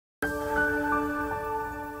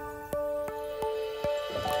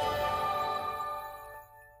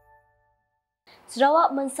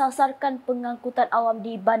Sarawak mensasarkan pengangkutan awam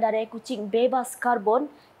di Bandaraya Kuching bebas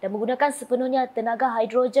karbon dan menggunakan sepenuhnya tenaga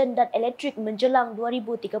hidrogen dan elektrik menjelang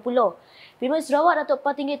 2030. Firman Sarawak Datuk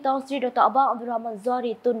Patinggi Tan Sri Dr. Abang Abdul Rahman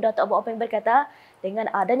Zahri Tun Datuk Abu Openg berkata,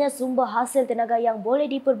 dengan adanya sumber hasil tenaga yang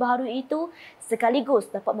boleh diperbaharui itu,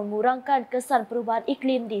 sekaligus dapat mengurangkan kesan perubahan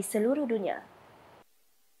iklim di seluruh dunia.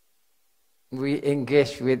 We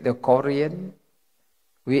engage with the Korean,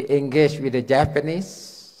 we engage with the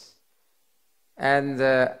Japanese, and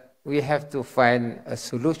we have to find a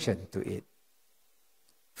solution to it.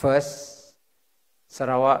 First,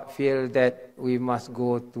 Sarawak feel that we must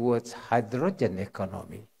go towards hydrogen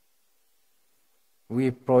economy. We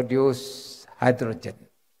produce hydrogen,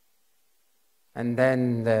 and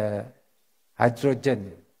then the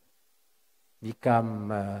hydrogen become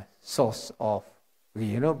a source of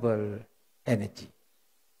renewable energy.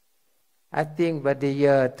 I think by the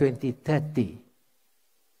year 2030,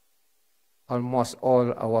 almost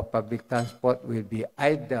all our public transport will be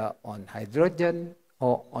either on hydrogen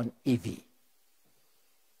or on EV.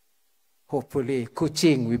 Hopefully,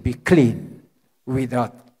 Kuching will be clean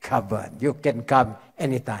without carbon. You can come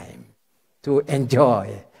anytime to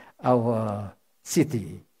enjoy our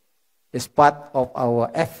city. It's part of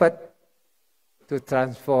our effort to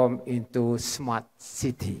transform into smart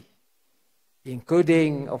city,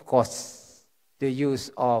 including, of course, the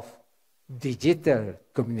use of digital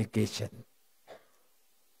communication.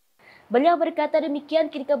 Beliau berkata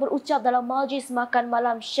demikian ketika berucap dalam Majlis Makan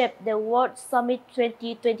Malam Shape the World Summit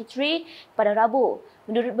 2023 pada Rabu.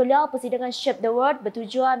 Menurut beliau, persidangan Shape the World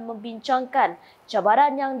bertujuan membincangkan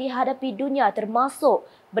cabaran yang dihadapi dunia termasuk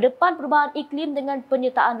berdepan perubahan iklim dengan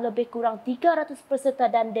penyertaan lebih kurang 300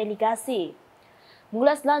 peserta dan delegasi.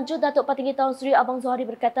 Mengulas lanjut, Datuk Patinggi Tan Sri Abang Zahri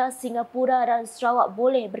berkata Singapura dan Sarawak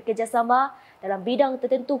boleh bekerjasama dalam bidang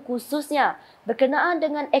tertentu khususnya berkenaan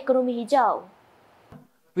dengan ekonomi hijau.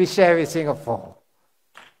 We share with Singapore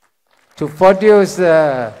to produce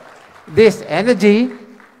this energy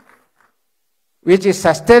which is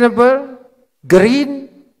sustainable, green,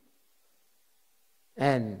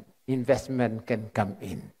 and investment can come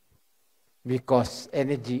in because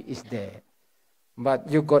energy is there. But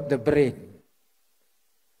you got the brain,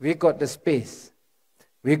 we got the space,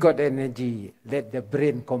 we got the energy. Let the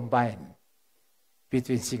brain combine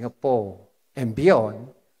between Singapore and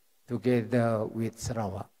beyond together with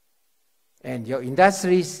Sarawak. And your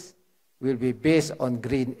industries will be based on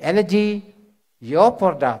green energy. Your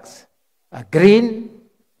products are green.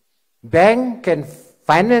 Bank can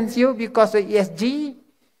finance you because of ESG.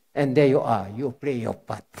 And there you are. You play your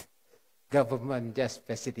part. Government just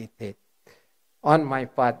facilitate. On my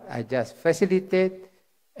part, I just facilitate.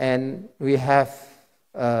 And we have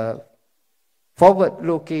a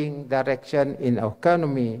forward-looking direction in our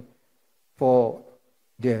economy for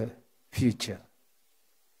the future.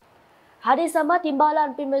 Hadir sama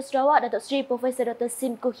Timbalan Premier Sarawak Datuk Seri Profesor Dr.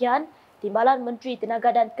 Sim Koo Hian, Timbalan Menteri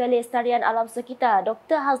Tenaga dan Kelestarian Alam Sekitar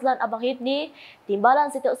Dr. Hazlan Abang Hibni,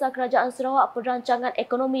 Timbalan Setiausaha Kerajaan Sarawak Perancangan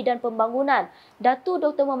Ekonomi dan Pembangunan Datuk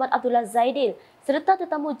Dr. Muhammad Abdullah Zaidil serta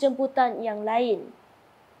tetamu jemputan yang lain.